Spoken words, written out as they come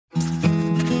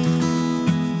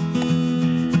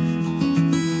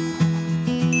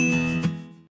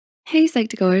Hey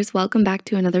Psych2Goers, welcome back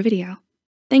to another video.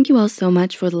 Thank you all so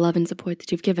much for the love and support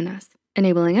that you've given us,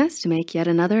 enabling us to make yet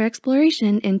another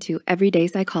exploration into everyday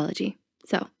psychology.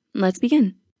 So let's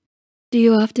begin. Do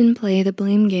you often play the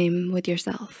blame game with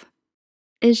yourself?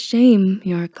 Is shame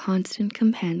your constant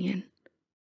companion?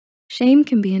 Shame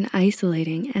can be an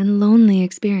isolating and lonely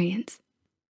experience.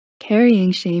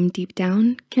 Carrying shame deep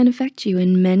down can affect you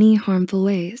in many harmful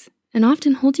ways and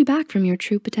often hold you back from your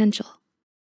true potential.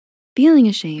 Feeling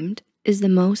ashamed is the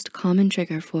most common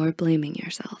trigger for blaming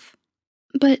yourself.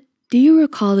 But do you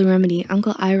recall the remedy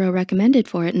Uncle Iroh recommended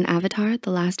for it in Avatar: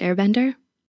 The Last Airbender?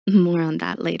 More on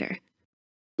that later.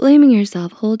 Blaming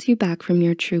yourself holds you back from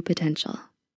your true potential.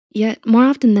 Yet more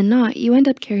often than not, you end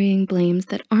up carrying blames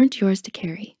that aren't yours to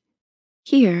carry.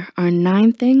 Here are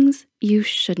 9 things you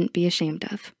shouldn't be ashamed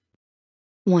of.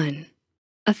 1,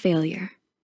 a failure.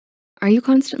 Are you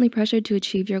constantly pressured to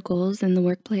achieve your goals in the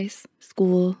workplace,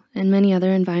 school, and many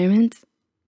other environments?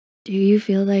 Do you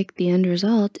feel like the end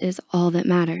result is all that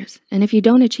matters, and if you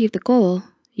don't achieve the goal,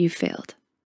 you've failed?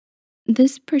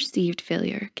 This perceived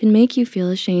failure can make you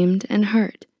feel ashamed and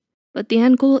hurt, but the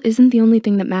end goal isn't the only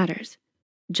thing that matters.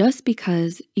 Just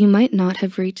because you might not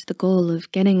have reached the goal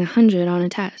of getting 100 on a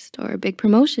test or a big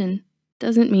promotion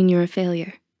doesn't mean you're a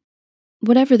failure.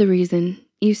 Whatever the reason,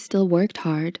 you still worked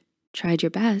hard, tried your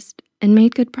best, and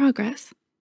made good progress.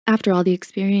 After all, the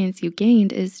experience you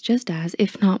gained is just as,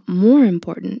 if not more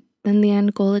important than the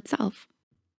end goal itself.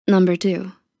 Number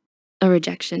 2, a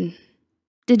rejection.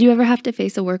 Did you ever have to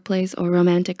face a workplace or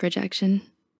romantic rejection?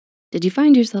 Did you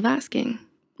find yourself asking,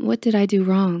 what did I do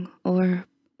wrong? Or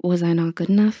was I not good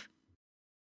enough?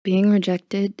 Being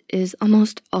rejected is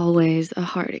almost always a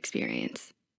hard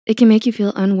experience. It can make you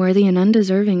feel unworthy and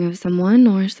undeserving of someone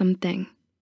or something.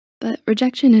 But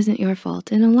rejection isn't your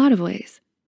fault in a lot of ways.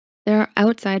 There are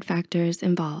outside factors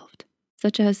involved,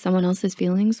 such as someone else's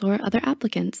feelings or other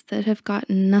applicants that have got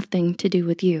nothing to do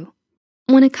with you.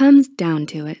 When it comes down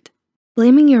to it,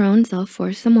 blaming your own self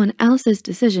for someone else's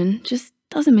decision just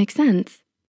doesn't make sense.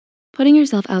 Putting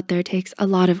yourself out there takes a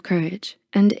lot of courage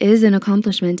and is an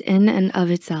accomplishment in and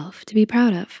of itself to be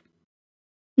proud of.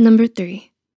 Number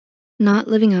 3, not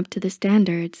living up to the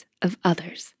standards of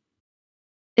others.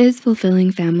 Is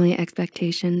fulfilling family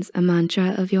expectations a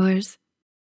mantra of yours?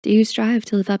 Do you strive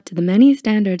to live up to the many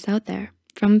standards out there,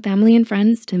 from family and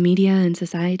friends to media and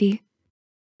society?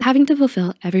 Having to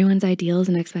fulfill everyone's ideals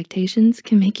and expectations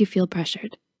can make you feel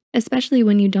pressured, especially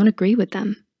when you don't agree with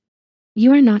them.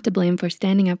 You are not to blame for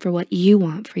standing up for what you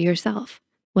want for yourself,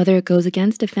 whether it goes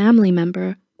against a family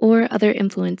member or other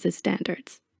influences'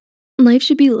 standards. Life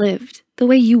should be lived the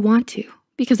way you want to,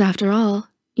 because after all,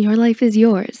 your life is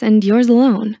yours and yours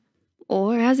alone.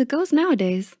 Or as it goes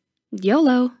nowadays,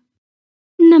 YOLO.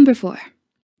 Number 4,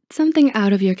 something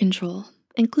out of your control,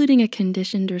 including a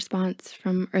conditioned response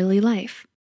from early life.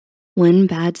 When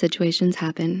bad situations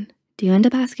happen, do you end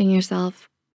up asking yourself,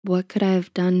 what could I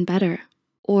have done better?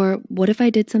 Or what if I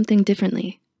did something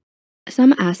differently?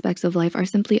 Some aspects of life are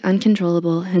simply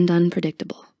uncontrollable and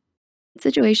unpredictable.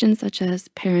 Situations such as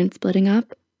parents splitting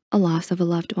up, a loss of a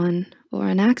loved one, or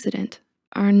an accident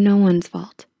are no one's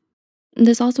fault.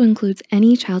 This also includes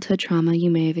any childhood trauma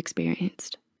you may have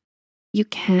experienced. You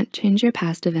can't change your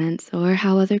past events or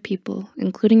how other people,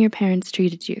 including your parents,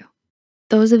 treated you.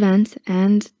 Those events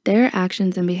and their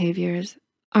actions and behaviors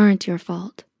aren't your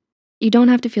fault. You don't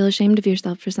have to feel ashamed of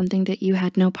yourself for something that you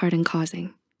had no part in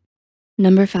causing.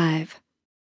 Number 5,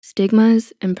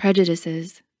 stigmas and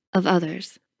prejudices of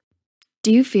others.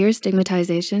 Do you fear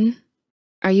stigmatization?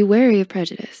 Are you wary of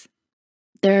prejudice?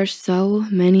 There are so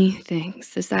many things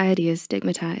society is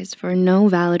stigmatized for no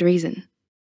valid reason.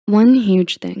 One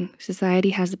huge thing society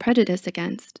has a prejudice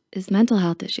against is mental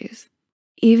health issues.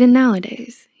 Even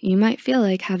nowadays, you might feel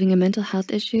like having a mental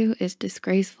health issue is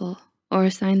disgraceful or a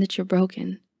sign that you're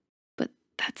broken, but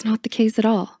that's not the case at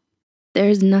all. There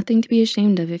is nothing to be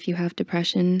ashamed of if you have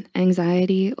depression,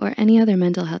 anxiety, or any other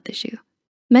mental health issue.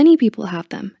 Many people have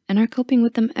them and are coping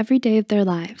with them every day of their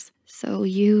lives, so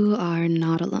you are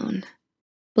not alone.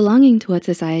 Belonging to what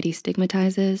society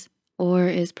stigmatizes or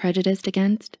is prejudiced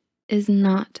against is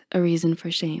not a reason for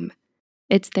shame.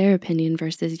 It's their opinion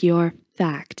versus your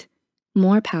fact.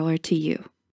 More power to you.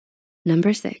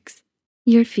 Number 6,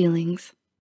 your feelings.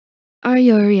 Are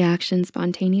your reactions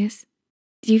spontaneous?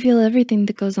 Do you feel everything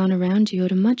that goes on around you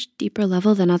at a much deeper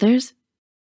level than others?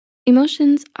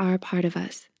 Emotions are a part of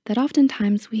us that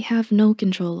oftentimes we have no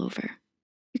control over.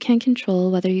 You can't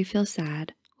control whether you feel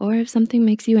sad or if something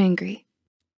makes you angry.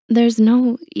 There's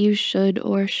no you should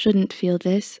or shouldn't feel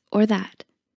this or that,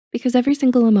 because every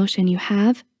single emotion you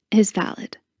have is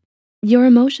valid. Your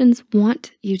emotions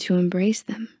want you to embrace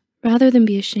them, rather than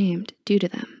be ashamed due to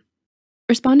them.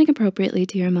 Responding appropriately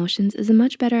to your emotions is a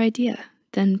much better idea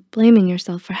than blaming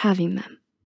yourself for having them.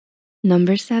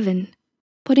 Number 7,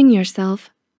 putting yourself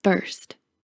first.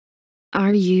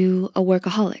 Are you a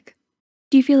workaholic?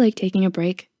 Do you feel like taking a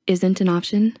break isn't an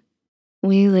option?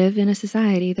 We live in a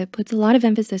society that puts a lot of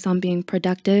emphasis on being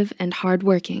productive and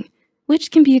hardworking,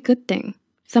 which can be a good thing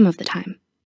some of the time.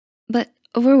 But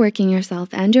overworking yourself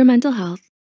and your mental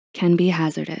health can be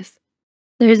hazardous.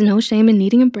 There is no shame in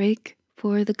needing a break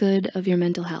for the good of your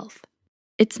mental health.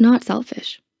 It's not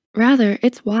selfish. Rather,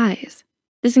 it's wise.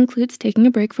 This includes taking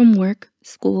a break from work,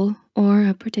 school, or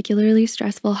a particularly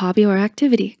stressful hobby or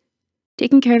activity.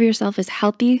 Taking care of yourself is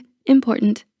healthy,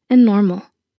 important, and normal,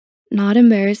 not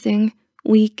embarrassing,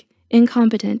 weak,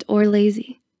 incompetent, or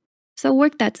lazy. So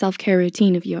work that self-care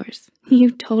routine of yours.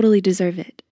 You totally deserve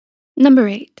it. Number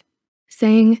 8,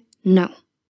 saying no.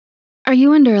 Are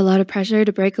you under a lot of pressure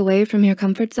to break away from your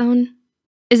comfort zone?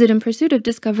 Is it in pursuit of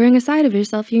discovering a side of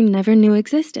yourself you never knew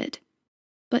existed?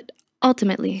 But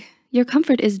ultimately, your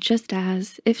comfort is just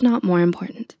as, if not more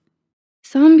important.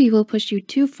 Some people push you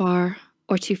too far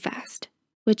or too fast,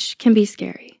 which can be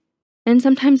scary. And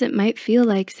sometimes it might feel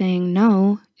like saying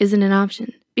no isn't an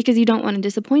option because you don't want to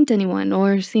disappoint anyone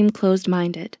or seem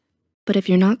closed-minded. But if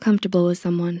you're not comfortable with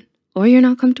someone or you're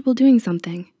not comfortable doing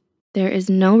something, there is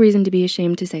no reason to be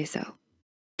ashamed to say so.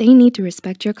 They need to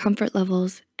respect your comfort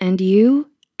levels and you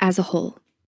as a whole.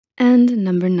 And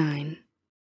number 9,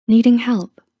 needing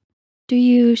help. Do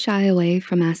you shy away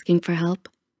from asking for help?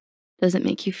 Does it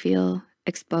make you feel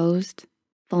exposed,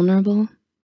 vulnerable?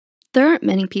 There aren't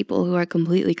many people who are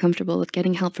completely comfortable with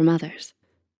getting help from others.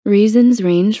 Reasons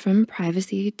range from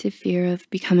privacy to fear of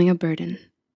becoming a burden.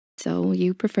 So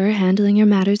you prefer handling your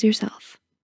matters yourself.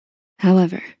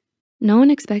 However, no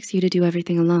one expects you to do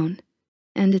everything alone,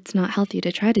 and it's not healthy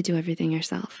to try to do everything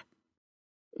yourself.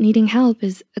 Needing help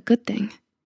is a good thing.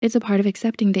 It's a part of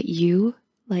accepting that you,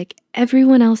 like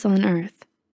everyone else on earth,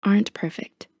 aren't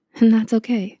perfect, and that's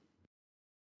okay.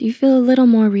 Do you feel a little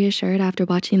more reassured after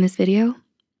watching this video?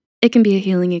 It can be a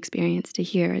healing experience to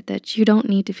hear that you don't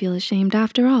need to feel ashamed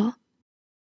after all.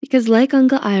 Because like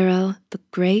Uncle Iroh, the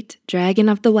great dragon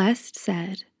of the West,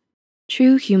 said,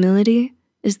 true humility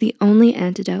is the only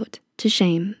antidote to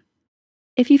shame.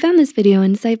 If you found this video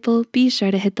insightful, be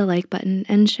sure to hit the like button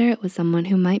and share it with someone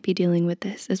who might be dealing with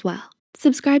this as well.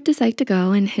 Subscribe to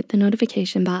Psych2Go and hit the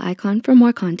notification bell icon for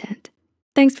more content.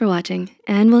 Thanks for watching,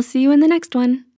 and we'll see you in the next one.